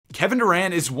Kevin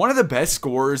Durant is one of the best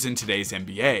scorers in today's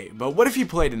NBA, but what if he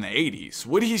played in the 80s?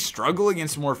 Would he struggle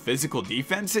against more physical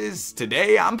defenses?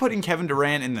 Today, I'm putting Kevin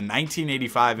Durant in the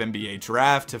 1985 NBA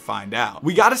draft to find out.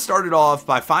 We gotta start it off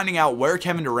by finding out where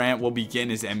Kevin Durant will begin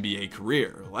his NBA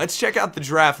career. Let's check out the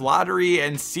draft lottery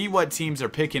and see what teams are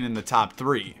picking in the top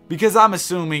 3. Because I'm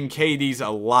assuming KD's a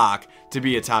lock to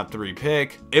be a top 3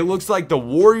 pick. It looks like the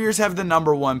Warriors have the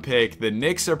number 1 pick, the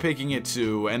Knicks are picking at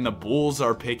 2, and the Bulls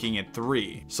are picking at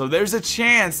 3. So there's a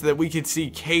chance that we could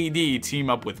see KD team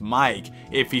up with Mike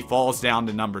if he falls down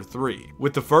to number 3.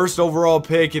 With the first overall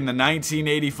pick in the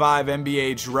 1985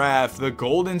 NBA draft, the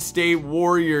Golden State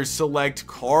Warriors select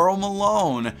Karl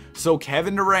Malone, so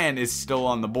Kevin Durant is still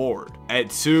on the board. At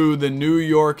 2, the New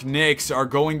York Knicks are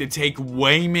going to take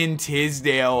Wayman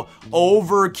Tisdale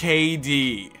over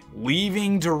KD,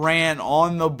 leaving Durant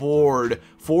on the board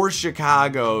for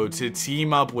Chicago to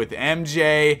team up with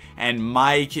MJ, and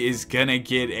Mike is gonna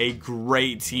get a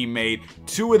great teammate.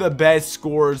 2 of the best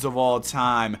scorers of all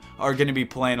time are gonna be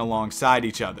playing alongside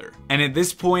each other. And at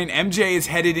this point, MJ is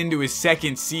headed into his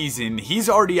 2nd season. He's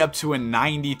already up to a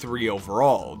 93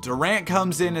 overall. Durant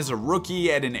comes in as a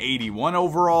rookie at an 81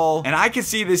 overall, and I can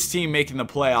see this team making the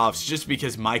playoffs just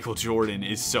because Michael Jordan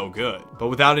is so good. But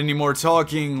without any more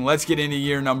talking, let's get into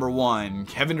year number 1,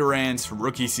 Kevin Durant's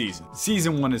rookie season.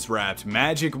 Season 1 is wrapped,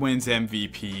 Magic wins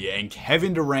MVP, and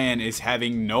Kevin Durant is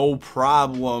having no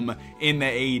problem in the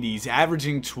 80s,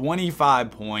 averaging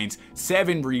 25 points,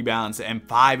 7 rebounds, and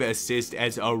 5 assists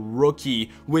as a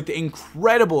rookie with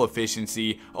incredible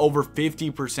efficiency, over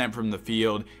 50% from the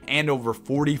field and over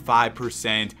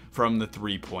 45% from the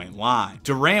 3-point line.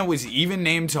 Durant was even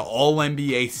named to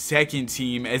All-NBA 2nd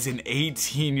team as an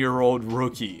 18-year-old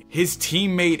rookie. His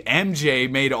teammate MJ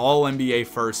made All-NBA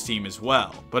 1st team as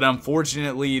well, but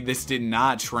unfortunately this did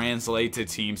not translate to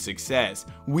team success.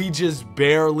 We just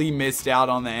barely missed out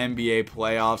on the NBA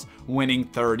playoffs, winning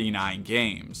 39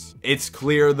 games. It's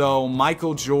clear though,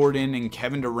 Michael Jordan and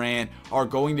Kevin Durant are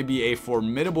going to be a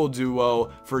formidable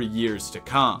duo for years to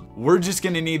come. We're just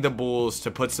going to need the Bulls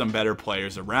to put some better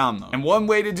players around them. And one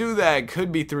way to do that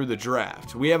could be through the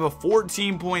draft. We have a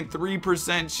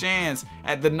 14.3% chance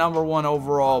at the number 1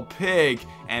 overall pick,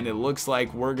 and it looks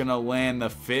like we're gonna land the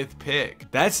 5th pick.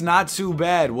 That's not too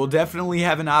bad. We'll definitely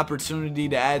have an opportunity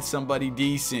to add somebody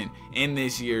decent in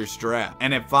this year's draft.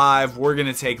 And at 5, we're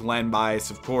gonna take Len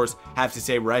Bias. Of course, have to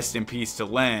say rest in peace to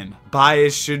Len.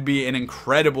 Bias should be an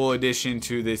incredible addition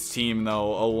to this team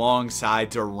though, alongside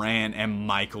Durant and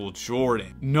Michael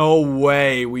Jordan. No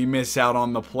way we miss out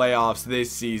on the playoffs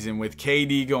this season with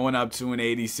KD going up to an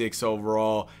 86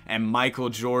 overall and Michael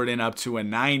Jordan up to a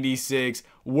 96.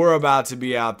 We're about to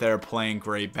be out there playing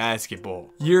great basketball.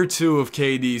 Year 2 of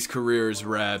KD's career is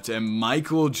wrapped, and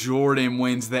Michael Jordan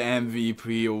wins the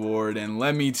MVP award. And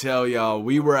let me tell y'all,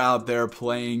 we were out there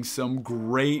playing some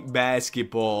great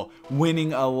basketball,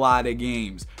 winning a lot of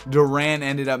games. Durant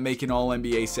ended up making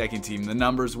All-NBA 2nd team. The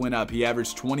numbers went up. He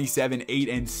averaged 27, 8,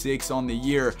 and 6 on the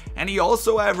year, and he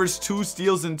also averaged 2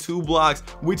 steals and 2 blocks,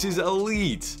 which is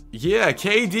elite. Yeah,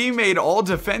 KD made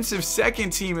All-Defensive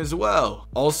 2nd team as well.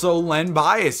 Also, Len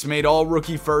Bias made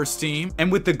All-Rookie 1st team. And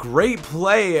with the great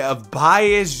play of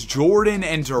Bias, Jordan,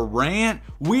 and Durant,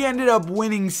 we ended up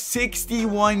winning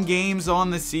 61 games on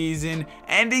the season,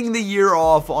 ending the year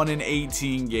off on an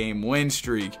 18-game win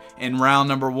streak. In round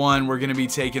number 1, we're going to be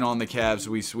taking on the Cavs.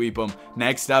 We sweep them.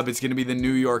 Next up, it's going to be the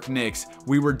New York Knicks.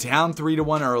 We were down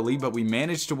 3-1 early, but we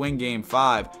managed to win game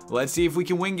 5. Let's see if we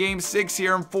can win game 6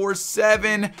 here in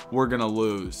 4-7. We're going to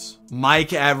lose.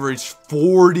 Mike averaged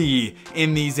 40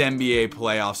 in these NBA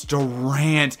playoffs.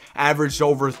 Durant averaged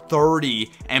over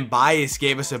 30, and Bias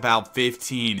gave us about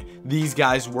 15. These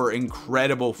guys were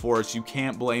incredible for us. You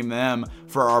can't blame them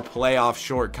for our playoff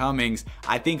shortcomings.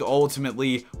 I think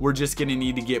ultimately we're just going to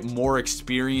need to get more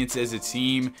experience as a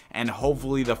team, and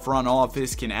hopefully the front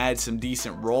office can add some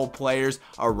decent role players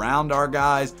around our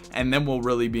guys, and then we'll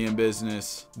really be in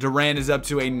business. Durant is up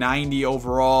to a 90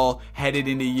 overall, headed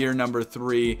into year number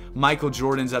 3. Michael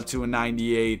Jordan's up to a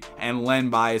 98, and Len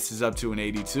Bias is up to an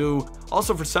 82.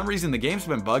 Also, for some reason, the game's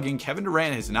been bugging. Kevin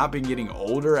Durant has not been getting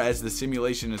older as the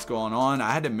simulation has gone on.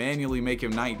 I had to manually make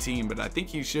him 19, but I think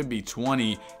he should be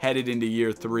 20 headed into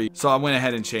year 3. So I went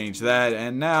ahead and changed that,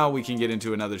 and now we can get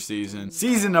into another season.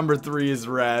 Season number 3 is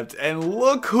wrapped, and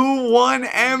look who won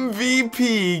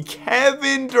MVP,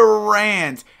 Kevin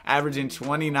Durant. Averaging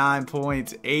 29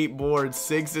 points, 8 boards,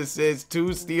 6 assists,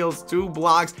 2 steals, 2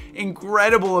 blocks.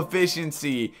 Incredible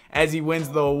efficiency as he wins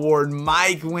the award.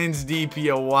 Mike wins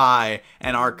DPOY,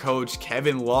 and our coach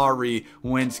Kevin Lowry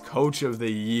wins Coach of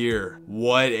the Year.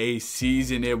 What a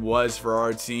season it was for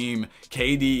our team.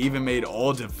 KD even made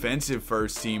all defensive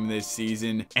first team this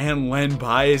season, and Len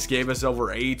Bias gave us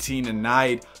over 18 a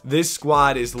night. This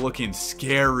squad is looking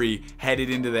scary headed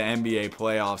into the NBA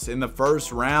playoffs. In the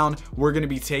first round, we're going to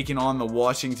be taking on the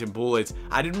Washington Bullets.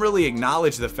 I didn't really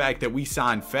acknowledge the fact that we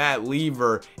signed Fat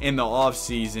Lever in the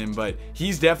offseason, but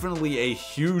he's definitely a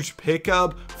huge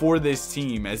pickup for this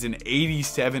team as an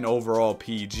 87 overall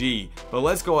PG. But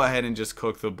let's go ahead and just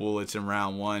cook the Bullets in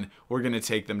round one. We're going to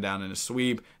take them down in a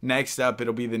sweep. Next up,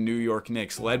 it'll be the New York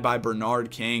Knicks, led by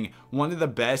Bernard King, one of the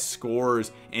best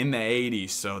scorers in the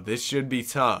 80s, so this should be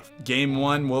tough. Game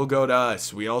 1 will go to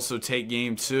us. We also take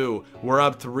game 2. We're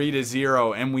up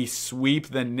 3-0, and we sweep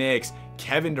the Knicks.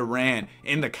 Kevin Durant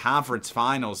in the conference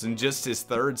finals in just his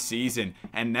 3rd season.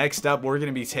 And next up, we're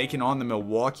going to be taking on the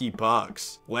Milwaukee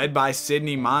Bucks. Led by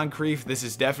Sidney Moncrief, this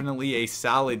is definitely a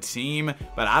solid team,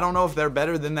 but I don't know if they're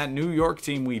better than that New York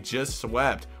team we just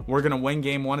swept. We're going to win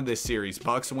game 1 of this series.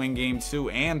 Bucks win game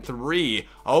 2 and 3.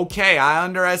 Okay, I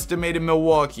underestimated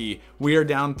Milwaukee. We are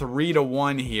down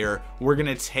 3-1 here. We're going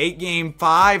to take game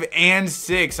 5 and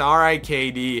 6. All right,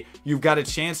 KD, you've got a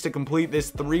chance to complete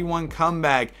this 3-1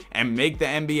 comeback and make the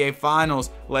NBA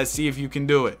Finals. Let's see if you can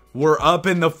do it. We're up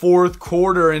in the 4th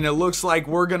quarter, and it looks like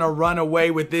we're going to run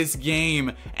away with this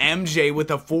game. MJ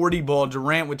with a 40 ball,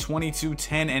 Durant with 22,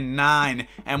 10, and 9,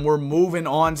 and we're moving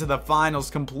on to the finals,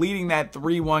 completing that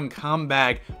 3-1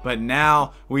 comeback, but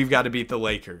now we've got to beat the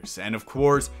Lakers. And of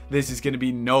course, this is going to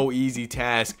be no easy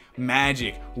task.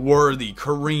 Magic, Worthy,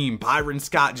 Kareem, Byron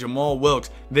Scott, Jamal Wilkes.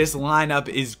 This lineup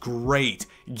is great.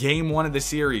 Game 1 of the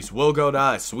series will go to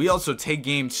us. We also take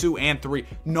game 2 and 3.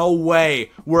 No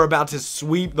way. We're about to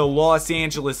sweep the Los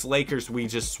Angeles Lakers. We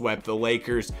just swept the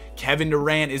Lakers. Kevin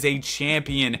Durant is a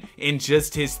champion in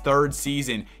just his 3rd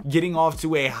season, getting off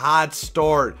to a hot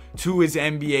start to his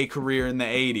NBA career in the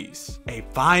 80s. A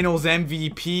finals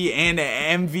MVP and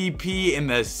an MVP in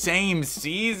the same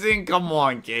season? Come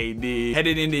on, KD.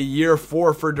 Headed into year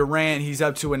 4 for Durant, he's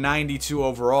up to a 92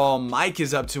 overall. Mike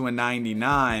is up to a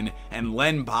 99, and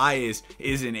Len Bias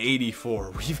is an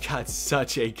 84. We've got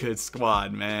such a good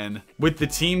squad, man. With the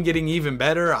team getting even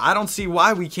better, I don't see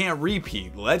why we can't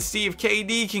repeat. Let's see if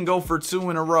KD can go for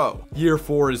 2 in a row. Year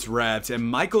 4 is wrapped, and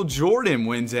Michael Jordan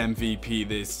wins MVP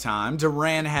this time.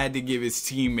 Durant had to give his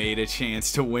teammate a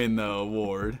chance to win the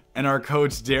award. And our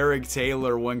coach Derek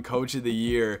Taylor won Coach of the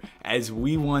Year as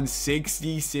we won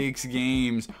 66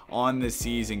 games on the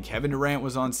season. Kevin Durant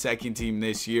was on 2nd team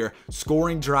this year.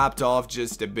 Scoring dropped off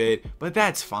just a bit, but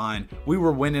that's fine. We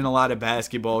were winning a lot of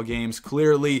basketball games.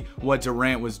 Clearly, what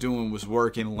Durant was doing was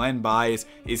working. Len Bias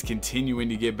is continuing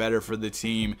to get better for the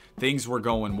team. Things were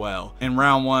going well. In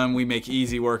round 1, we make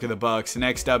easy work of the Bucks.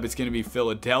 Next up, it's going to be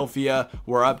Philadelphia.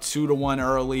 We're up 2-1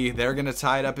 early. They're going to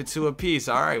tie it up at 2 apiece.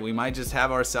 All right, we might just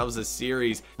have ourselves a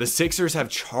series. The Sixers have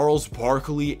Charles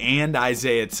Barkley and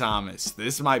Isaiah Thomas.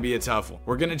 This might be a tough one.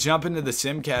 We're going to jump into the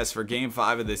Simcast for game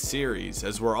 5 of this series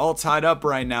as we're all tied up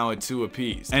right now at 2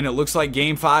 apiece. And it looks like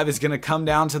game 5 is going to come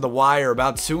down to the wire.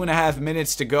 About 2.5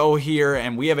 minutes to go here,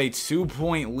 and we have a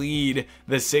 2-point lead.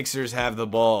 The Sixers have the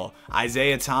ball.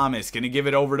 Isaiah Thomas going to give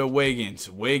it over to Wiggins.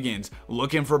 Wiggins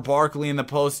looking for Barkley in the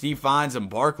post. He finds him.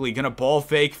 Barkley going to ball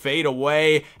fake, fade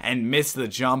away, and miss the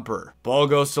jumper. Ball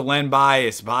goes to Len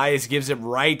Bias. Bias gives it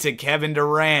right to Kevin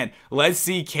Durant. Let's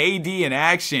see KD in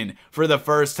action for the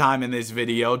first time in this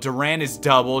video. Durant is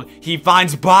doubled. He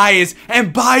finds Bias,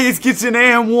 and Bias gets an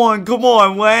and 1. Come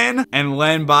on, Len. And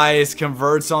Len Bias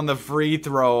converts on the free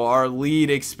throw. Our lead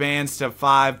expands to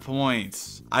 5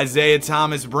 points. Isaiah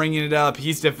Thomas bringing it up.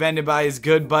 He's defended by his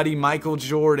good buddy Michael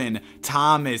Jordan.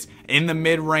 Thomas in the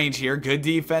mid-range here. Good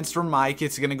defense from Mike.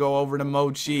 It's going to go over to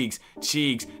Mo Cheeks.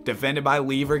 Cheeks defended by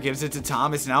Lever. Gives it to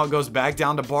Thomas. Now it goes back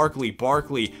down to Barkley.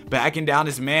 Barkley backing down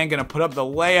his man. Going to put up the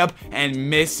layup and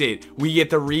miss it. We get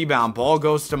the rebound. Ball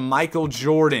goes to Michael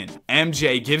Jordan.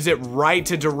 MJ gives it right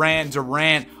to Durant.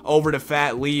 Durant over to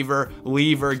Fat Lever.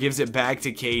 Lever gives it back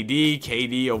to KD.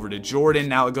 KD over to Jordan.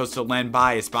 Now it goes to Len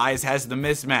Bias. Bias has the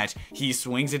mismatch. He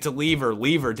swings it to Lever.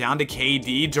 Lever down to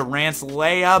KD. Durant's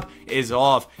layup is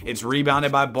off. It's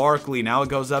rebounded by Barkley. Now it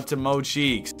goes up to Mo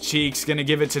Cheeks. Cheeks gonna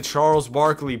give it to Charles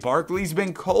Barkley. Barkley's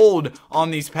been cold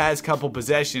on these past couple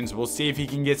possessions. We'll see if he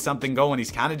can get something going.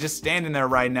 He's kind of just standing there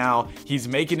right now. He's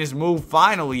making his move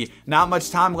finally. Not much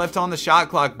time left on the shot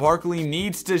clock. Barkley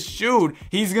needs to shoot.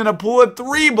 He's gonna pull a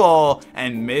 3-ball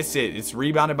and miss it. It's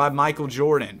rebounded by Michael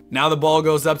Jordan. Now the ball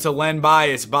goes up to Len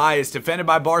Bias. Bias defended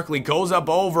by Barkley. Goes up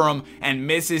over him and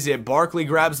misses it. Barkley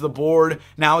grabs the board.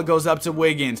 Now it goes up to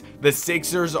Wiggins. The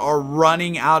Sixers are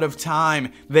running out of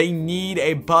time. They need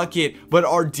a bucket, but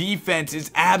our defense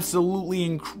is absolutely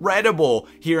incredible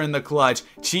here in the clutch.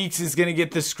 Cheeks is going to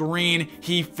get the screen.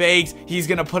 He fakes. He's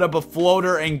going to put up a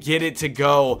floater and get it to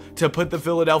go to put the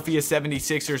Philadelphia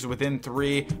 76ers within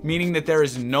 3, meaning that there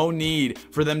is no need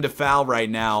for them to foul right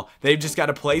now. They've just got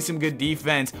to play some good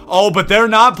defense. Oh, but they're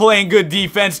not playing good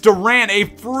defense. Durant, a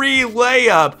free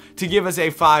layup to give us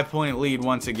a 5-point lead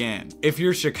once again. If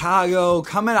you're Chicago,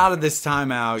 coming out of this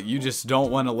timeout, you just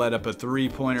don't want to let up a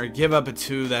 3-pointer. Give up a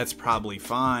 2, that's probably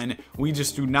fine. We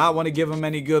just do not want to give them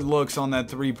any good looks on that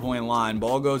 3-point line.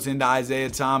 Ball goes into Isaiah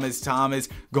Thomas. Thomas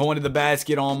going to the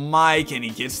basket on Mike, and he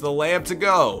gets the layup to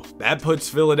go. That puts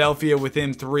Philadelphia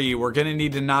within 3. We're going to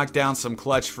need to knock down some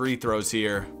clutch free throws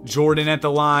here. Jordan at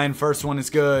the line. First one is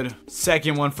good.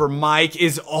 Second one for Mike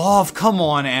is off. Come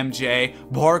on, MJ.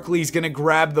 Barkley's going to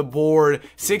grab the board.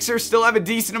 Sixers still have a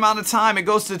decent amount of time. It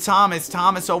goes to Thomas.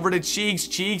 Thomas over to Cheeks.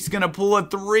 Cheeks going to pull a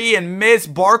 3 and miss.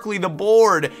 Barkley the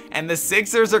board. And the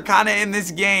Sixers are kind of in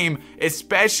this game,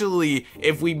 especially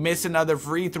if we miss another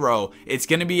free throw. It's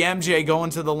going to be MJ going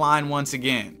to the line once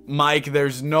again. Mike,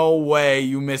 there's no way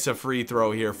you miss a free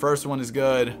throw here. First one is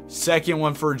good. Second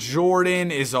one for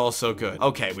Jordan is also good.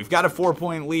 Okay, we've got a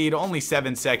 4-point lead. Only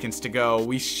 7 seconds to go.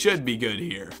 We should be good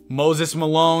here. Moses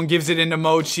Malone gives it into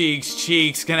Mo Cheeks.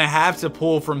 Cheeks gonna have to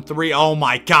pull from 3. Oh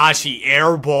my gosh, he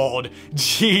airballed.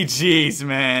 GG's,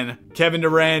 man. Kevin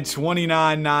Durant,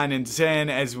 29, 9, and 10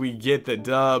 as we get the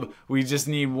dub. We just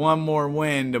need one more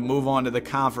win to move on to the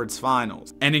conference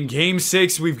finals. And in game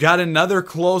 6, we've got another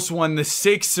close one. The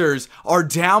Sixers are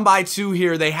down by 2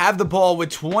 here. They have the ball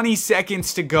with 20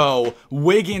 seconds to go.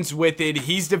 Wiggins with it.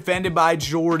 He's defended by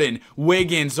Jordan.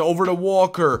 Wiggins over to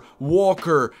Walker.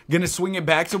 Walker gonna swing it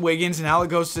back to Wiggins. Now it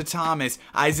goes to Thomas.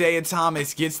 Isaiah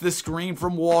Thomas gets the screen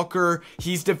from Walker.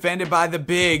 He's defended by the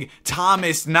big.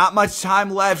 Thomas, not much time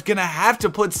left. Gonna have to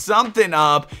put something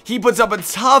up. He puts up a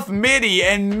tough midi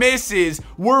and misses.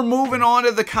 We're moving on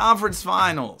to the conference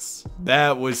finals.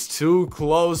 That was too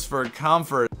close for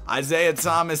comfort. Isaiah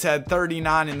Thomas had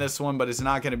 39 in this one, but it's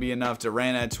not going to be enough.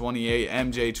 Durant at 28,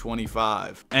 MJ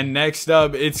 25. And next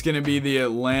up, it's going to be the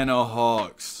Atlanta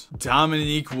Hawks.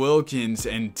 Dominique Wilkins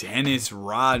and Dennis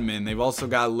Rodman. They've also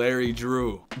got Larry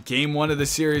Drew. Game 1 of the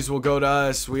series will go to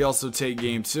us. We also take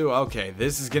game 2. Okay,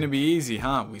 this is going to be easy,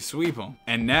 huh? We sweep them.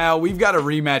 And now we've got a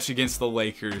rematch against the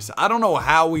Lakers. I don't know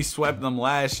how we swept them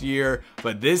last year,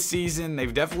 but this season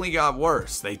they've definitely got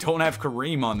worse. They don't have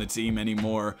Kareem on the team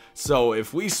anymore. So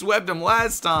if we swept them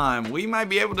last time, we might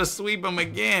be able to sweep them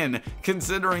again,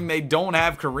 considering they don't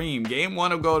have Kareem. Game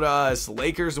 1 will go to us.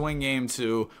 Lakers win game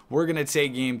 2. We're going to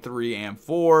take game 3 and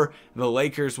 4. The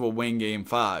Lakers will win game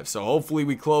 5. So hopefully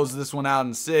we close this one out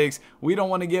in 6. We don't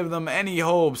want to give them any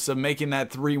hopes of making that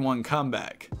 3-1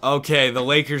 comeback. Okay, the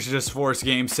Lakers just forced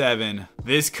game 7.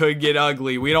 This could get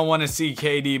ugly. We don't want to see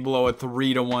KD blow a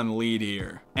 3-1 lead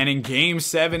here. And in game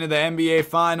 7 of the NBA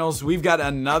Finals, we've got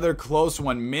another close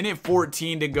one. Minute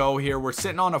 14 to go here. We're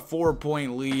sitting on a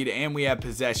 4-point lead and we have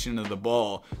possession of the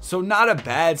ball. So not a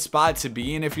bad spot to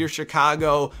be in if you're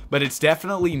Chicago, but it's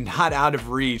definitely not out of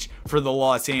reach for the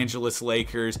Los Angeles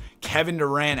Lakers. Kevin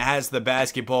Durant has the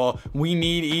basketball. We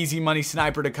need Easy Money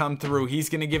Sniper to come through. He's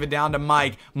going to give it down to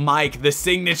Mike. Mike, the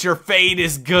signature fade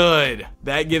is good.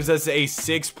 That gives us a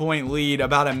 6-point lead.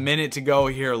 About a minute to go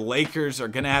here. Lakers are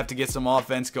going to have to get some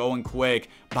offense going quick.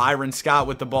 Byron Scott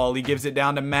with the ball. He gives it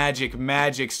down to Magic.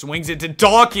 Magic swings it to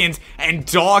Dawkins, and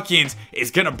Dawkins is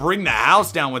going to bring the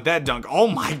house down with that dunk. Oh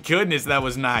my goodness, that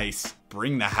was nice.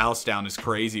 Bring the house down is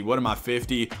crazy. What am I,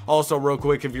 50? Also, real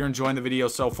quick, if you're enjoying the video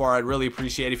so far, I'd really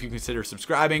appreciate if you consider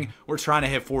subscribing. We're trying to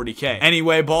hit 40K.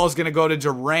 Anyway, ball's going to go to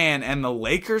Durant, and the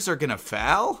Lakers are going to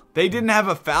foul? They didn't have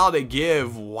a foul to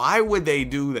give. Why would they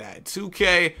do that?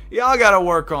 2K, y'all got to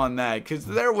work on that, because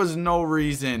there was no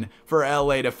reason for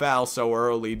LA to foul so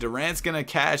early. Durant's going to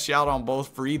cash out on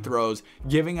both free throws,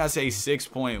 giving us a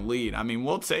 6-point lead. I mean,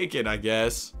 we'll take it, I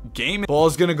guess.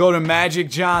 Ball's going to go to Magic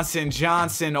Johnson.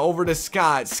 Johnson over to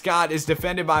Scott. Scott is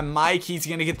defended by Mike. He's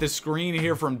going to get the screen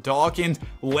here from Dawkins.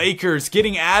 Lakers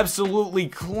getting absolutely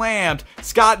clamped.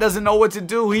 Scott doesn't know what to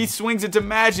do. He swings it to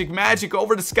Magic. Magic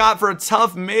over to Scott for a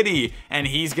tough midi, and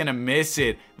he's going to miss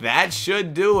it. That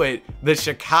should do it. The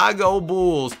Chicago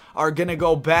Bulls are going to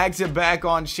go back-to-back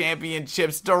on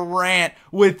championships. Durant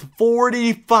with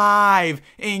 45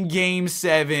 in Game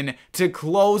 7 to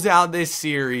close out this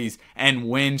series and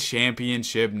win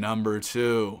championship number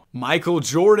 2. Michael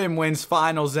Jordan wins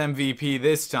Finals MVP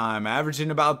this time,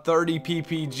 averaging about 30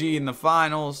 PPG in the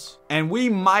finals. And we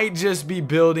might just be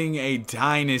building a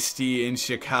dynasty in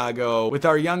Chicago. With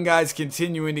our young guys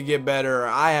continuing to get better,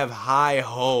 I have high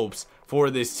hopes for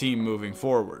this team moving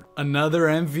forward. Another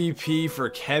MVP for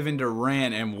Kevin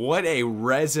Durant, and what a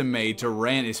resume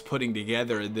Durant is putting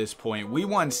together at this point. We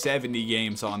won 70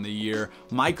 games on the year.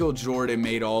 Michael Jordan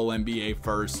made All-NBA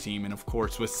first team, and of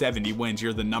course with 70 wins,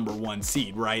 you're the #1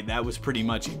 seed, right? That was pretty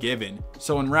much a given.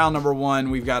 So in round number 1,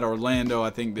 we've got Orlando. I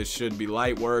think this should be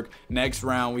light work. Next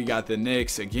round, we got the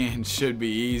Knicks. Again, should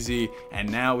be easy. And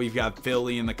now we've got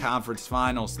Philly in the conference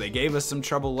finals. They gave us some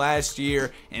trouble last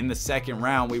year in the second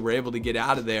round. We were able to get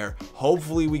out of there.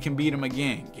 Hopefully we can beat them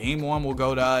again. Game 1 will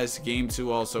go to us. Game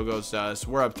 2 also goes to us.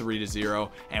 We're up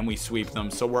 3-0 and we sweep them.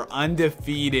 So we're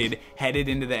undefeated headed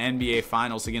into the NBA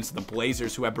Finals against the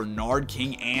Blazers, who have Bernard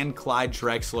King and Clyde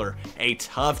Drexler. A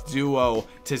tough duo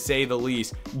to say the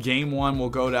least. Game 1 will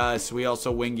go to us. We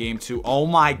also win Game 2. Oh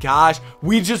my gosh,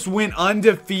 we just went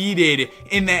undefeated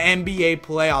in the NBA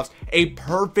playoffs. A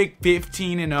perfect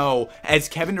 15-0 as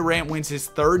Kevin Durant wins his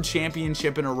 3rd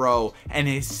championship in a row and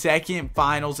his 2nd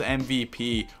Finals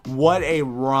MVP. What a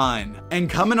run. And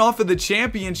coming off of the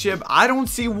championship, I don't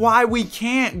see why we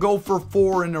can't go for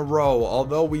 4 in a row,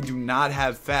 although we do not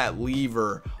have Fat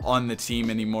Lever on the team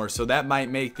anymore, so that might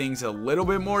make things a little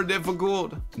bit more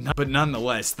difficult. But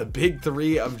nonetheless, the big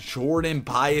 3 of Jordan,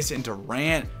 Bias, and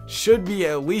Durant should be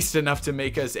at least enough to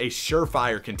make us a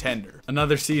surefire contender.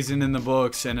 Another season in the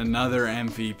books and another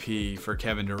MVP for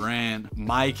Kevin Durant.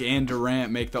 Mike and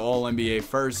Durant make the All-NBA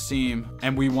first team,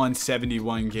 and we won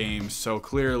 71 games, so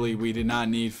clearly we did not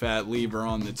need Fat Lever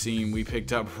on the team. We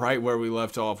picked up right where we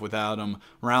left off without him.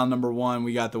 Round number 1,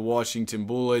 we got the Washington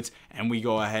Bullets, and we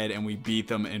go ahead and we beat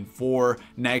them in 4.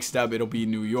 Next up, it'll be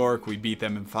New York. We beat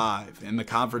them in 5. In the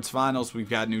conference finals, we've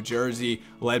got New Jersey,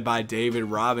 led by David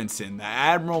Robinson. The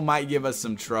Admiral might give us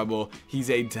some trouble. He's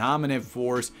a dominant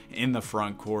force in the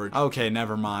front court. Okay,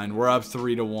 never mind. We're up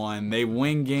 3-1. They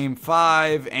win Game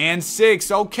 5 and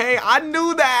 6. Okay, I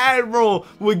knew the Admiral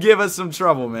would give us some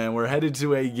trouble, man. We're headed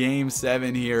to a Game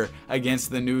 7 here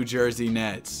against the New Jersey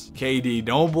Nets. KD,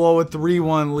 don't blow a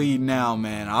 3-1 lead now,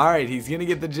 man. All right, he's going to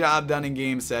get the job done in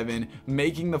Game 7,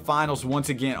 making the finals once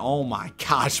again. Oh my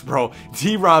gosh, bro.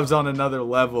 D-Rob's on another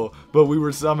level, but we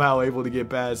were somehow able to get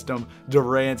past him.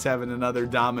 Durant's having another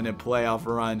dominant playoff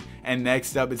run. And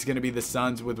next up, it's going to be the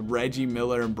Suns with Reggie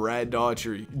Miller and Brad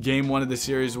Daughtry. Game 1 of the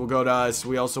series will go to us.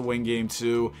 We also win Game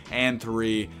 2 and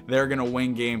 3. They're going to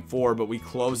win Game 4, but we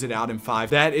close it out in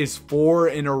 5. That is 4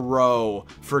 in a row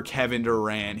for Kevin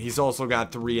Durant. He's also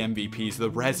got 3 MVPs. The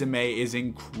resume is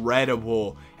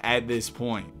incredible at this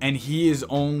point, and he is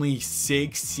only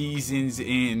 6 seasons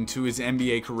into his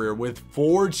NBA career with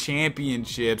 4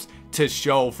 championships to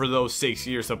show for those 6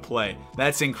 years of play.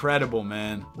 That's incredible,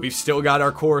 man. We've still got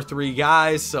our core 3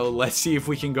 guys, so let's see if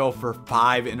we can go for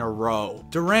 5 in a row.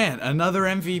 Durant, another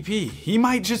MVP. He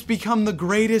might just become the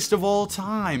greatest of all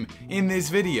time in this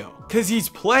video, because he's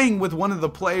playing with one of the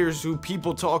players who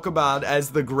people talk about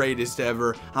as the greatest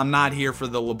ever. I'm not here for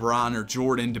the LeBron or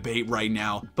Jordan debate right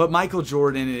now, but Michael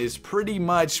Jordan is pretty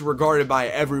much regarded by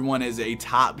everyone as a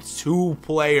top 2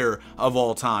 player of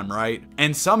all time, right?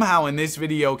 And somehow in this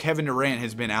video, Kevin Durant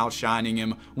has been outshining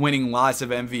him, winning lots of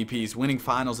MVPs, winning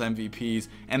finals MVPs,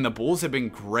 and the Bulls have been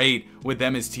great with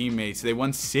them as teammates. They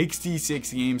won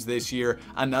 66 games this year,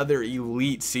 another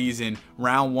elite season.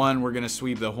 Round 1, we're going to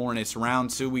sweep the Hornets. Round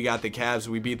 2, we got the Cavs.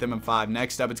 We beat them in 5.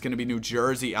 Next up, it's going to be New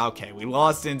Jersey. Okay, we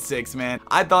lost in 6, man.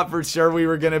 I thought for sure we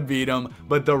were going to beat them,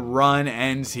 but the run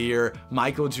ends here.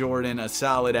 Michael Jordan, a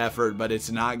solid effort, but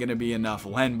it's not going to be enough.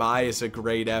 Len Bias, a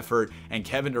great effort, and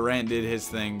Kevin Durant did his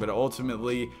thing, but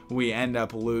ultimately we end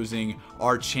up losing.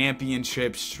 Our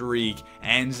championship streak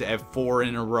ends at 4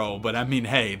 in a row, but I mean,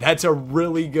 hey, that's a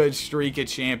really good streak of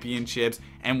championships,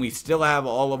 and we still have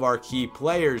all of our key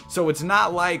players, so it's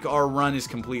not like our run is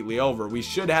completely over. We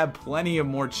should have plenty of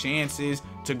more chances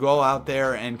to go out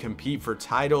there and compete for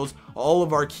titles. All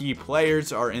of our key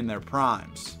players are in their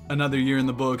primes. Another year in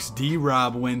the books.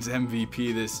 D-Rob wins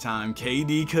MVP this time.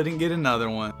 KD couldn't get another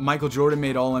one. Michael Jordan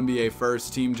made All-NBA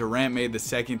first team. Durant made the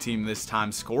second team this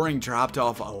time. Scoring dropped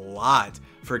off a lot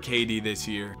for KD this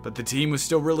year, but the team was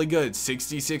still really good.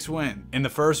 66 win. In the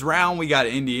first round, we got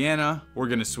Indiana. We're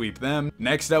gonna sweep them.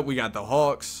 Next up, we got the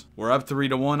Hawks. We're up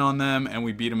 3-1 on them, and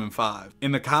we beat them in 5.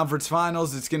 In the conference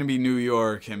finals, it's gonna be New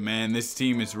York, and man, this team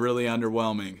team is really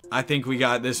underwhelming. I think we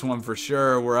got this one for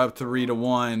sure. We're up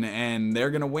 3-1, and they're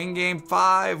going to win game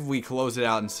 5. We close it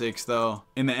out in 6, though.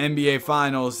 In the NBA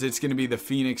Finals, it's going to be the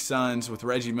Phoenix Suns with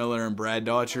Reggie Miller and Brad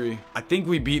Daughtry. I think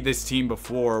we beat this team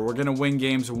before. We're going to win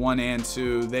games 1 and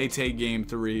 2. They take game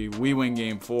 3. We win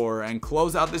game 4 and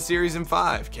close out the series in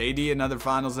 5. KD, another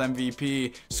Finals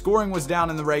MVP. Scoring was down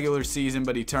in the regular season,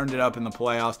 but he turned it up in the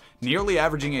playoffs, nearly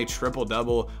averaging a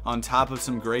triple-double on top of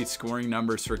some great scoring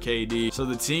numbers for KD. So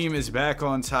the team is back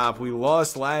on top. We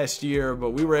lost last year,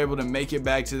 but we were able to make it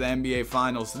back to the NBA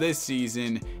Finals this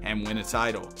season and win a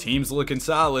title. Team's looking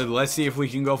solid. Let's see if we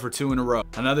can go for 2 in a row.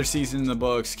 Another season in the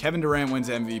books. Kevin Durant wins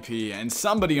MVP, and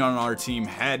somebody on our team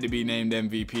had to be named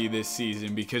MVP this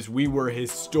season because we were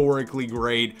historically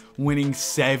great, winning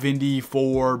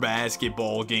 74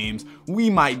 basketball games. We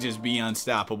might just be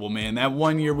unstoppable, man. That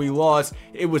one year we lost,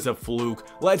 it was a fluke.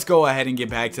 Let's go ahead and get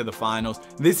back to the finals.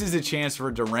 This is a chance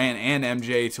for Durant and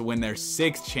MJ to win their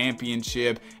 6th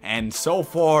championship, and so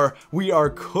far we are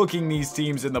cooking these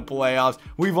teams in the playoffs.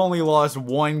 We've only lost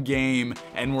 1 game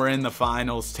and we're in the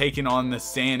finals, taking on the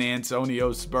San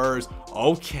Antonio Spurs.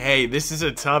 Okay, this is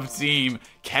a tough team.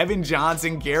 Kevin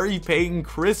Johnson, Gary Payton,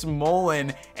 Chris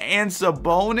Mullin, and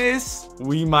Sabonis.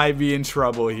 We might be in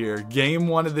trouble here. Game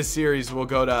 1 of the series will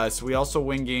go to us. We also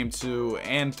win game 2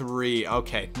 and 3.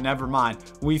 Okay, never mind.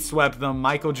 We swept them.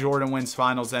 Michael Jordan wins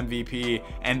Finals MVP,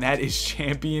 and that is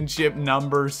championship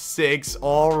number 6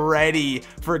 already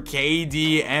for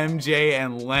KD, MJ,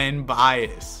 and Len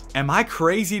Bias. Am I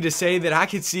crazy to say that I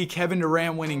could see Kevin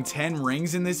Durant winning 10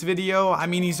 rings in this video? I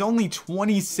mean, he's only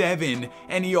 27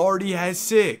 and he already has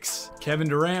 6. Kevin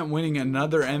Durant winning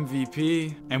another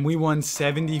MVP, and we won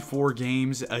 74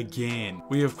 games again.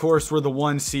 We, of course, were the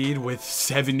 1 seed with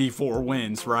 74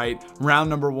 wins, right? Round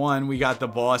number 1, we got the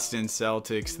Boston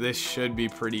Celtics. This should be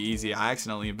pretty easy. I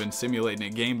accidentally have been simulating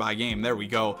it game by game. There we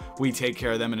go. We take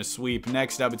care of them in a sweep.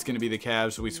 Next up, it's going to be the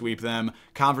Cavs. We sweep them.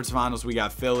 Conference Finals, we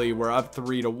got Philly. We're up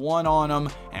 3-1 on them,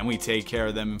 and we take care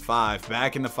of them in 5.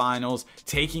 Back in the finals,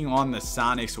 taking on the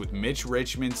Sonics with Mitch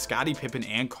Richmond, Scottie Pippen,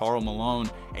 and Karl Malone.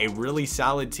 A really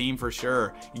solid team for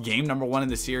sure. Game number 1 in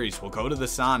the series will go to the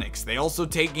Sonics. They also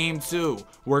take game 2.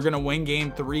 We're going to win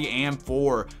game 3 and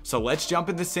 4. So let's jump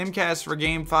into Simcast for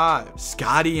game 5.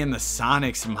 Scottie and the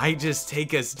Sonics might just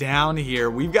take us down here.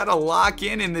 We've got to lock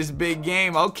in this big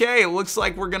game. Okay, it looks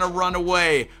like we're going to run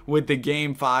away with the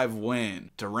game 5 win.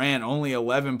 Durant only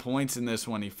 11 points in this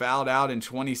one. He fouled out in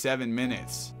 27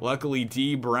 minutes. Luckily,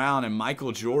 D. Brown and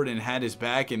Michael Jordan had his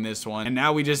back in this one. And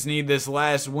now we just need this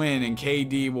last win, and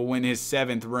KD will win his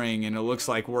 7th ring, and it looks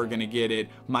like we're going to get it.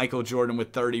 Michael Jordan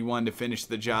with 31 to finish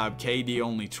the job. KD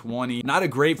only 20. Not a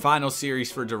great final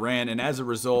series for Durant, and as a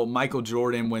result, Michael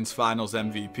Jordan wins Finals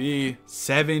MVP.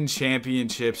 7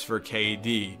 championships for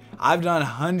KD. I've done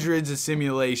hundreds of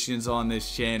simulations on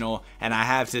this channel, and I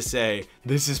have to say,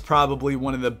 this is probably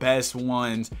one of the best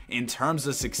ones in terms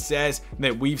of success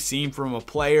that we've seen from a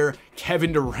player.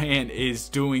 Kevin Durant is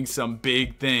doing some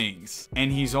big things,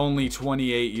 and he's only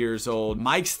 28 years old.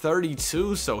 Mike's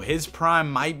 32, so his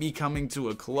prime might be coming to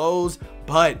a close,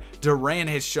 but Durant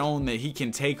has shown that he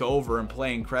can take over and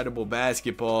play incredible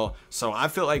basketball, so I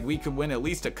feel like we could win at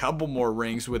least a couple more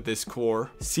rings with this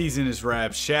core. Season is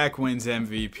wrapped. Shaq wins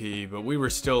MVP, but we were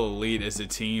still elite as a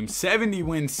team.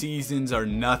 70-win seasons are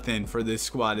nothing for this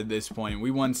squad at this point.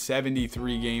 We won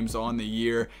 73 games on the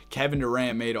year. Kevin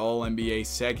Durant made All-NBA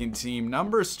second team.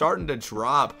 Numbers starting to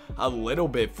drop a little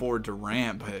bit for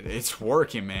Durant, but it's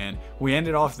working, man. We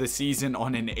ended off the season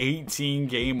on an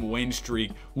 18-game win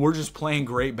streak. We're just playing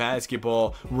great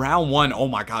basketball. Round 1, oh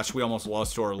my gosh, we almost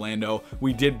lost to Orlando.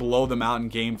 We did blow them out in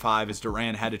game 5 as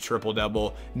Durant had a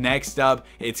triple-double. Next up,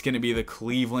 it's going to be the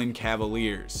Cleveland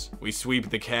Cavaliers. We sweep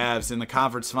the Cavs. In the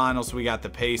conference finals, we got the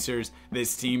Pacers.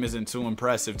 This team isn't too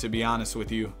impressive, to be honest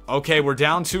with you. Okay, we're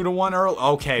down 2-1 early.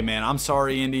 Okay, man, I'm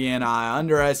sorry, Indiana. I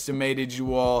underestimated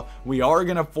you all. We are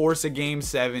going to force a game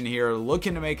 7 here,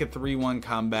 looking to make a 3-1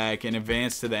 comeback and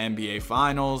advance to the NBA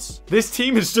Finals. This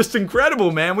team is just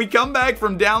incredible, man. We come back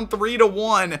from down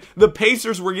 3-1. The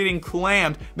Pacers were getting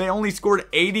clammed. They only scored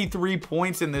 83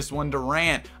 points in this one.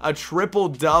 Durant, a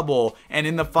triple-double. And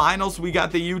in the finals, we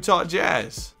got the Utah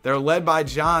Jazz. They're led by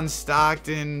John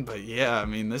Stockton, but yeah, I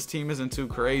mean, this team isn't too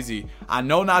crazy. I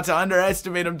know not to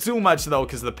underestimate them too much, though,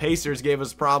 because the Pacers gave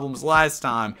us problems last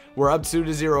time. We're up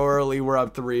 2-0 early. We're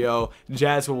up 3-0.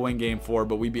 Jazz will win game 4,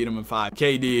 but we beat them in 5.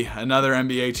 KD, another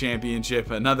NBA championship,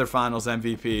 another Finals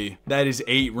MVP. That is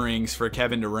 8 rings for Kevin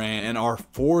Kevin Durant and our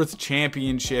 4th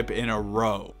championship in a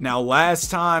row. Now,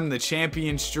 last time the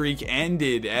champion streak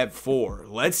ended at 4.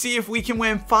 Let's see if we can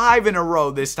win 5 in a row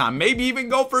this time. Maybe even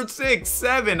go for 6,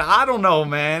 7. I don't know,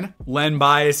 man. Len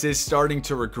Bias is starting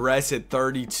to regress at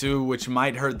 32, which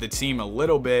might hurt the team a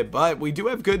little bit, but we do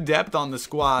have good depth on the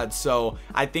squad, so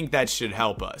I think that should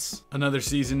help us. Another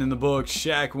season in the books.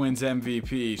 Shaq wins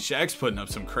MVP. Shaq's putting up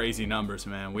some crazy numbers,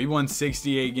 man. We won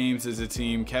 68 games as a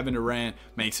team. Kevin Durant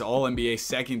makes All-NBA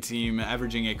second team,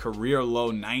 averaging a career low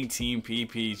 19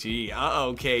 PPG.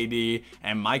 Uh-oh, KD.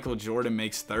 And Michael Jordan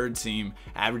makes third team,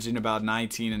 averaging about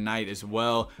 19 a night as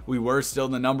well. We were still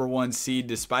the #1 seed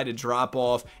despite a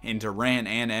drop-off in Durant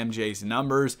and MJ's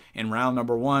numbers. In round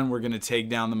number 1, we're going to take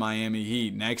down the Miami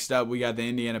Heat. Next up, we got the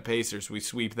Indiana Pacers. We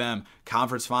sweep them.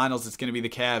 Conference Finals, it's going to be the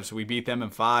Cavs. We beat them in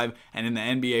 5. And in the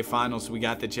NBA Finals, we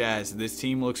got the Jazz. This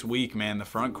team looks weak, man. The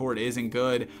front court isn't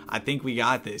good. I think we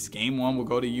got this. Game 1 will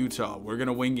go to Utah. We're going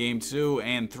to win game 2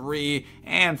 and 3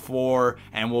 and 4,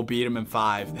 and we'll beat them in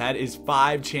 5. That is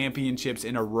 5 championships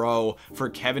in a row for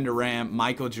Kevin Durant,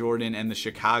 Michael Jordan, and the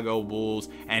Chicago Bulls,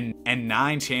 and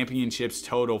 9 championships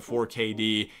total for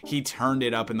KD. He turned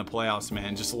it up in the playoffs,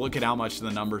 man. Just look at how much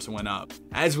the numbers went up.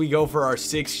 As we go for our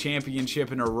 6th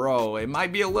championship in a row, it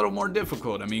might be a little more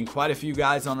difficult. I mean, quite a few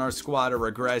guys on our squad are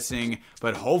regressing,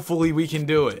 but hopefully we can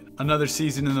do it. Another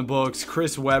season in the books.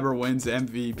 Chris Webber wins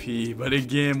MVP, but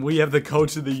again, we have the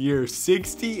Coach of the Year.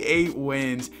 68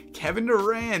 wins. Kevin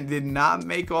Durant did not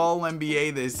make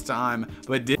All-NBA this time,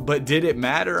 but did it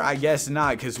matter? I guess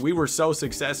not, because we were so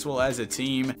successful as a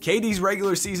team. KD's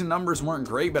regular season numbers weren't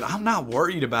great, but I'm not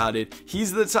worried about it.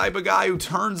 He's the type of guy who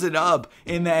turns it up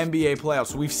in the NBA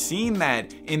playoffs. We've seen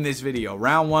that in this video.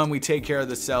 Round 1, we take care of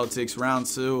the Celtics. Round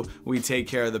 2, we take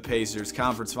care of the Pacers.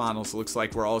 Conference Finals, looks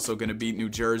like we're also going to beat New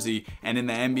Jersey. And in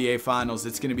the NBA Finals,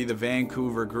 it's going to be the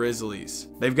Vancouver Grizzlies.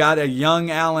 They've got a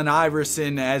young Allen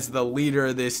Iverson as the leader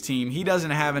of this team. He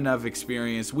doesn't have enough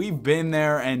experience. We've been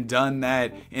there and done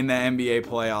that in the NBA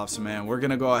playoffs, man. We're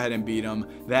going to go ahead and beat them.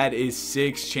 That is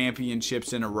 6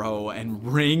 championships in a row and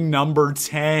ring number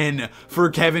 10 for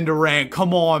Kevin Durant.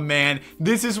 Come on, man.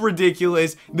 This is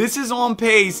ridiculous. This is on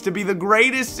pace to be the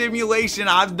greatest simulation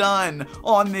I've done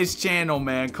on this channel,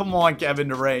 man. Come on, Kevin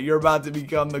Durant. You're about to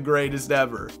become the greatest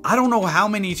ever. I don't know how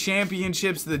many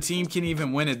championships the team can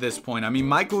even win at this point. I mean,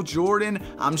 Michael Jordan,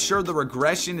 I'm sure the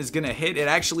regression is going to hit. It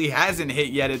actually hasn't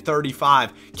hit yet at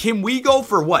 35. Can we go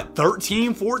for what,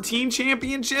 13, 14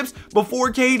 championships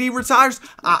before KD retires?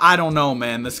 I don't know,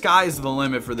 man. The sky is the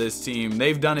limit for this team.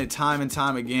 They've done it time and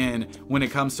time again when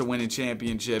it comes to winning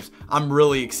championships. I'm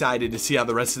really excited to see how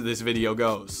the rest of this video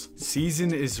goes.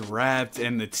 Season is wrapped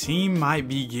and the team might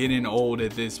be getting old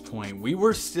at this point. We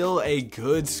were still a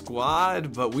good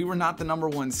squad, but we were not the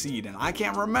 #1 seed, and I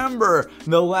can't remember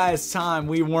the last time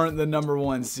we weren't the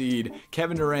 #1 seed.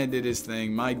 Kevin Durant did his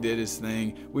thing. Mike did his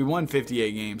thing. We won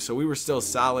 58 games, so we were still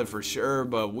solid for sure,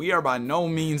 but we are by no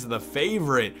means the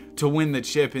favorite to win the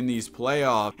chip in these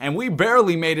playoffs, and we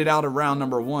barely made it out of round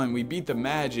number 1. We beat the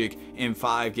Magic in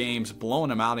 5 games, blowing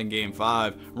them out in game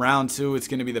 5. Round 2, it's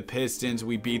going to be the Pistons.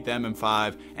 We beat them in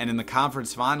 5, and in the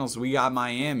conference finals, we got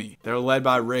Miami. They're led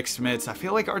by Rick Smits. I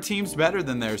feel like our team's better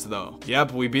than theirs, though.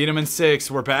 Yep, we beat them in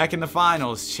 6. We're back in the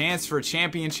finals. Chance for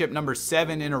championship number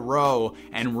 7 in a row,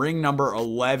 and ring number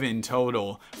 11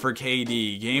 total for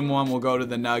KD. Game 1 will go to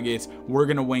the Nuggets. We're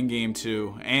going to win game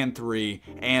 2 and 3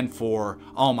 and 4.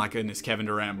 Oh my goodness, Kevin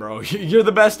Durant, bro. You're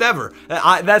the best ever.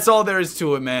 That's all there is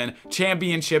to it, man.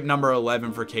 Championship number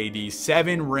 11 for KD.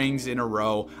 7 rings in a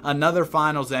row. Another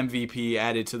finals MVP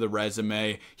added to the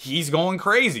resume. He's going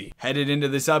crazy. Headed into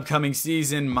this upcoming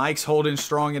season, Mike's holding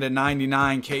strong at a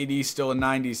 99. KD's still a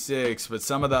 96, but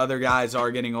some of the other guys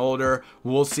are getting older.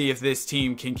 We'll see if this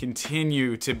team can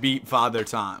continue to beat Father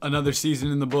Time. Another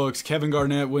season in the books. Kevin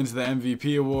Garnett wins the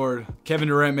MVP award. Kevin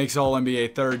Durant makes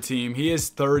All-NBA third team. He is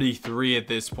 33 at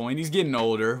this point. He's getting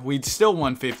older. We'd still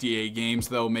won 58 games,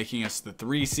 though, making us the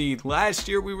 3 seed. Last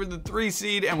year, we were the 3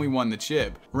 seed, and we won the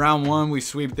chip. Round 1, we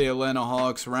sweep the Atlanta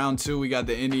Hawks. Round 2, we got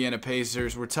the Indiana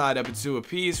Pacers. We're tied up at 2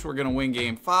 apiece. We're going to win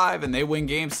game 5, and they win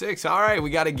game 6. All right, we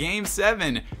got a game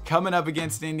 7 coming up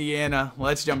against Indiana.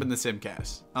 Let's jump in the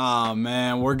Simcast. Oh,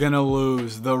 man, we're going to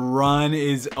lose. The run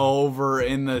is over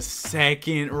in the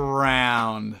second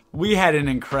round. We had an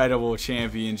incredible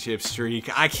championship streak.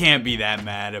 I can't be that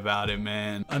mad about it,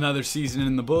 man. Another season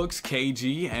in the books.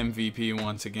 KG, MVP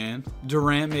once again.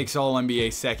 Durant makes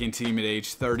All-NBA second team at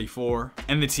age 34.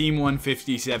 And the team won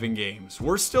 57 games.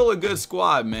 We're still a good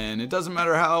squad, man. It doesn't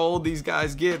matter how old these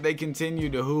guys get. They continue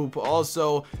to hoop.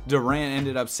 Also, Durant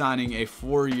ended up signing a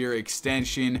 4-year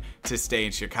extension to stay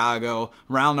in Chicago.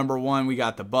 Round number 1, we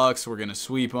got the Bucks. We're going to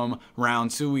sweep them. Round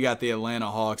 2, we got the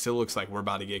Atlanta Hawks. It looks like we're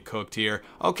about to get cooked here.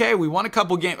 Okay, we won a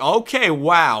couple games. Okay,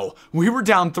 wow. We were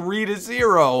down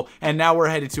 3-0, and now we're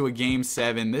headed to a game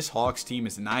 7. This Hawks team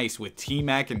is nice with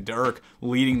T-Mac and Dirk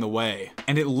leading the way.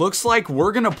 And it looks like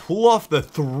we're going to pull off the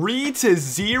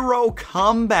 3-0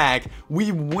 comeback.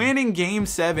 We win in game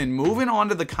 7, moving on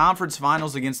to the conference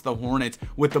finals against the Hornets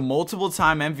with the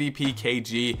multiple-time MVP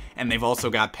KG, and they've also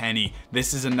got Penny.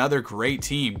 This is another great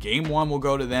team. Game 1 will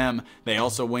go to them. They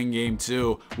also win game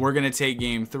 2. We're going to take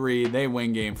game 3. They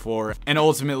win game 4. And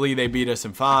ultimately, they beat us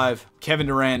in 5. Kevin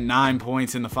Durant, 9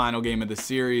 points in the final game of the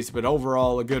series, but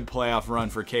overall a good playoff run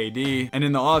for KD. And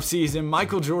in the offseason,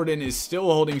 Michael Jordan is still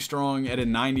holding strong at a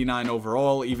 99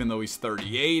 overall, even though he's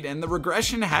 38, and the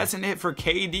regression hasn't hit for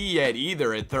KD yet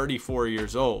either at 34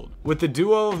 years old. With the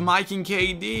duo of Mike and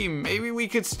KD, maybe we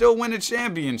could still win a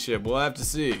championship. We'll have to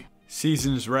see.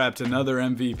 Season is wrapped. Another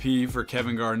MVP for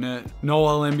Kevin Garnett. No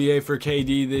All-NBA for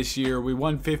KD this year. We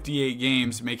won 58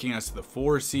 games, making us the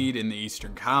 4 seed in the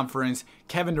Eastern Conference.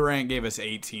 Kevin Durant gave us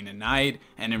 18 a night,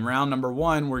 and in round number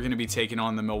 1, we're going to be taking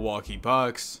on the Milwaukee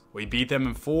Bucks. We beat them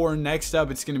in 4. Next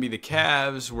up, it's going to be the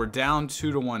Cavs. We're down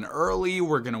 2-1 early.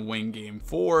 We're going to win game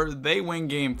 4. They win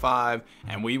game 5,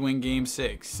 and we win game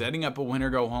 6, setting up a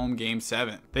winner-go-home game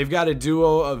 7. They've got a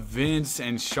duo of Vince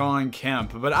and Shawn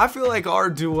Kemp, but I feel like our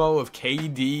duo of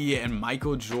KD and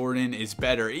Michael Jordan is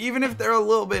better. Even if they're a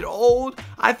little bit old,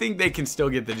 I think they can still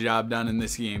get the job done in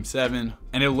this game 7.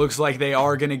 And it looks like they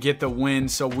are going to get the win,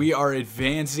 so we are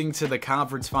advancing to the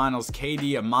conference finals.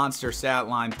 KD, a monster stat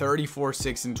line, 34,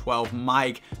 6, and 12.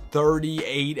 Mike,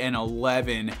 38 and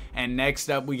 11. And next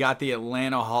up, we got the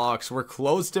Atlanta Hawks. We're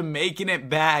close to making it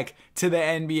back to the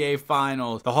NBA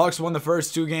Finals. The Hawks won the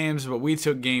first 2 games, but we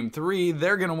took game 3.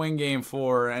 They're going to win game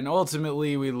 4, and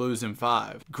ultimately we lose in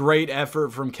 5. Great effort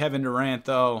from Kevin Durant,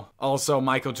 though. Also,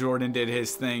 Michael Jordan did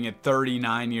his thing at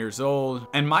 39 years old,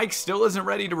 and Mike still isn't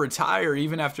ready to retire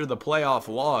even after the playoff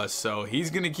loss, so he's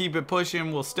going to keep it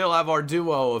pushing. We'll still have our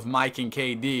duo of Mike and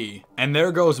KD. And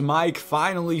there goes Mike,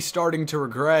 finally starting to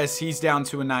regress. He's down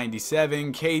to a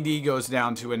 97. KD goes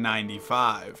down to a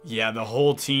 95. Yeah, the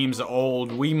whole team's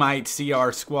old. We might see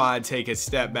our squad take a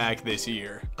step back this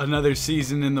year. Another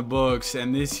season in the books,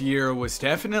 and this year was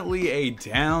definitely a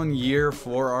down year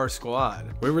for our squad.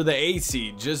 We were the 8th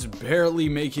seed, just barely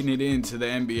making it into the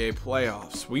NBA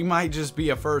playoffs. We might just be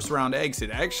a first round exit.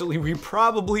 Actually, we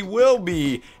probably will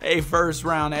be a first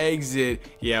round exit.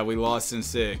 Yeah, we lost in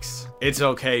 6. It's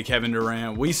okay, Kevin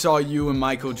Durant. We saw you and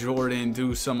Michael Jordan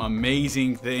do some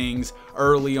amazing things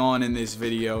early on in this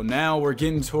video. Now we're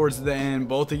getting towards the end.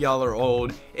 Both of y'all are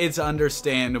old. It's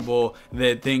understandable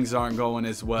that things aren't going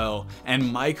as well.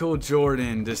 And Michael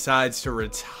Jordan decides to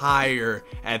retire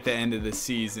at the end of the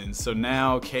season. So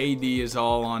now KD is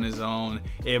all on his own.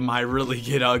 It might really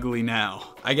get ugly now.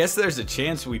 I guess there's a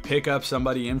chance we pick up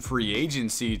somebody in free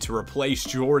agency to replace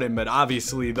Jordan, but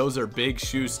obviously those are big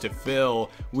shoes to fill.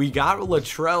 We got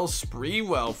Latrell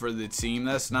Sprewell for the team.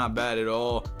 That's not bad at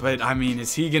all. But I mean,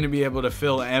 is he going to be able to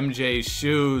fill MJ's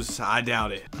shoes? I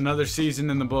doubt it. Another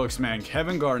season in the books, man.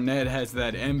 Kevin Garnett has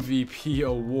that MVP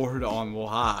award on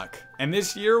lock. And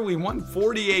this year we won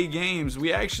 48 games.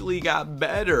 We actually got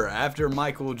better after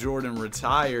Michael Jordan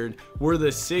retired. We're the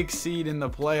 6th seed in the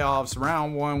playoffs.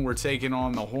 Round 1, we're taking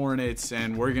on the Hornets,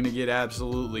 and we're going to get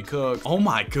absolutely cooked. Oh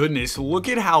my goodness, look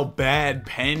at how bad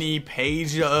Penny,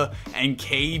 Peja, and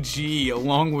KG,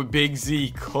 along with Big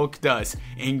Z, cooked us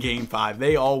in game 5.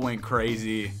 They all went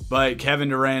crazy. But Kevin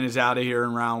Durant is out of here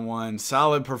in round 1.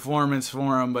 Solid performance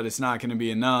for him, but it's not going to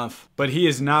be enough. But he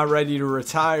is not ready to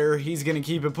retire. He's going to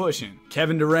keep it pushing.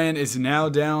 Kevin Durant is now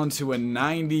down to a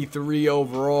 93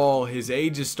 overall. His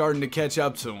age is starting to catch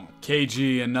up to him.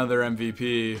 KG, another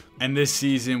MVP. And this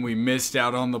season we missed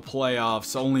out on the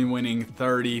playoffs, only winning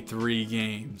 33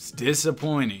 games.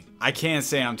 Disappointing. I can't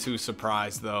say I'm too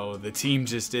surprised though. The team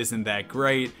just isn't that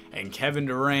great, and Kevin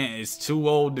Durant is too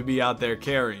old to be out there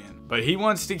carrying. But he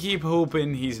wants to keep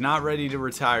hooping. He's not ready to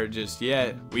retire just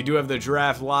yet. We do have the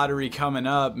draft lottery coming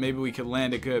up. Maybe we could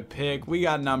land a good pick. We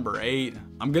got number 8.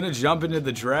 I'm gonna jump into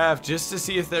the draft just to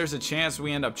see if there's a chance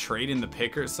we end up trading the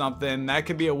pick or something. That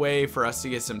could be a way for us to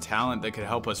get some talent that could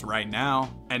help us right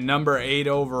now. And number 8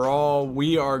 overall,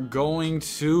 we are going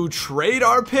to trade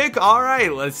our pick. All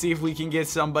right, let's see if we can get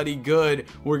somebody good.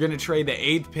 We're gonna trade the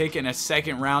 8th pick and a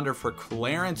 2nd rounder for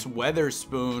Clarence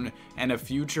Weatherspoon and a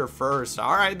future first.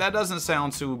 All right, that doesn't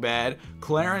sound too bad.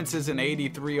 Clarence is an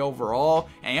 83 overall,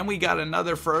 and we got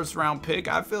another 1st round pick.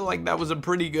 I feel like that was a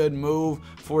pretty good move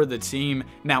for the team.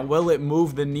 Now, will it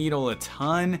move the needle a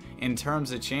ton in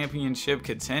terms of championship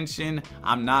contention?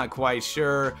 I'm not quite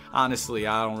sure. Honestly,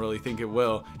 I don't really think it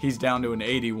will. He's down to an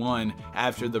 81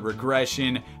 after the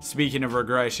regression. Speaking of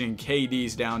regression,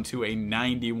 KD's down to a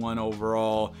 91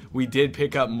 overall. We did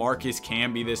pick up Marcus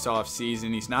Camby this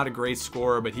offseason. He's not a great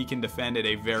scorer, but he can defend at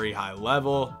a very high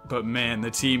level. But man,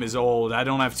 the team is old. I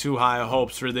don't have too high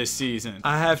hopes for this season.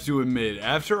 I have to admit,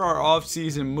 after our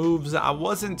offseason moves, I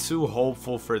wasn't too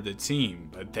hopeful for the team,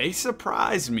 but they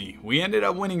surprised me. We ended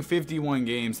up winning 51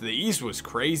 games. The East was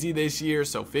crazy this year,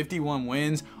 so 51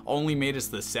 wins only made us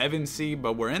the 7th seed,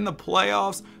 but we're in the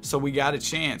playoffs, so we got a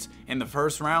chance. In the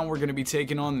 1st round, we're going to be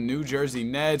taking on the New Jersey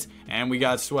Nets, and we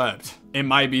got swept. It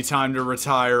might be time to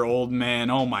retire, old man.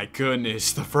 Oh my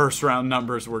goodness, the 1st round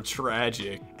numbers were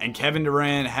tragic. And Kevin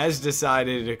Durant has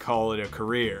decided to call it a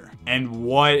career. And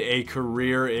what a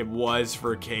career it was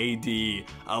for KD.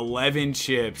 11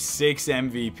 chips, 6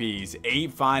 MVPs,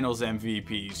 8 finals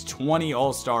MVPs, 20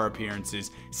 All-Star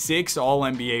appearances, 6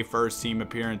 All-NBA first team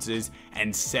appearances,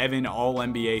 and 7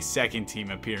 All-NBA second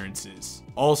team appearances.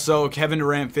 Also, Kevin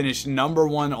Durant finished number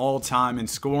 1 all-time in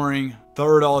scoring,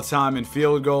 3rd all-time in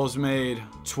field goals made,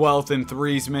 12th in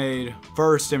threes made,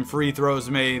 1st in free throws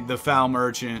made, the foul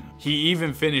merchant. He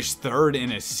even finished 3rd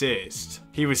in assists.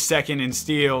 He was 2nd in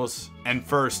steals and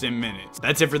 1st in minutes.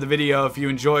 That's it for the video. If you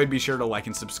enjoyed, be sure to like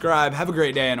and subscribe. Have a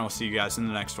great day, and I'll see you guys in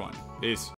the next one. Peace.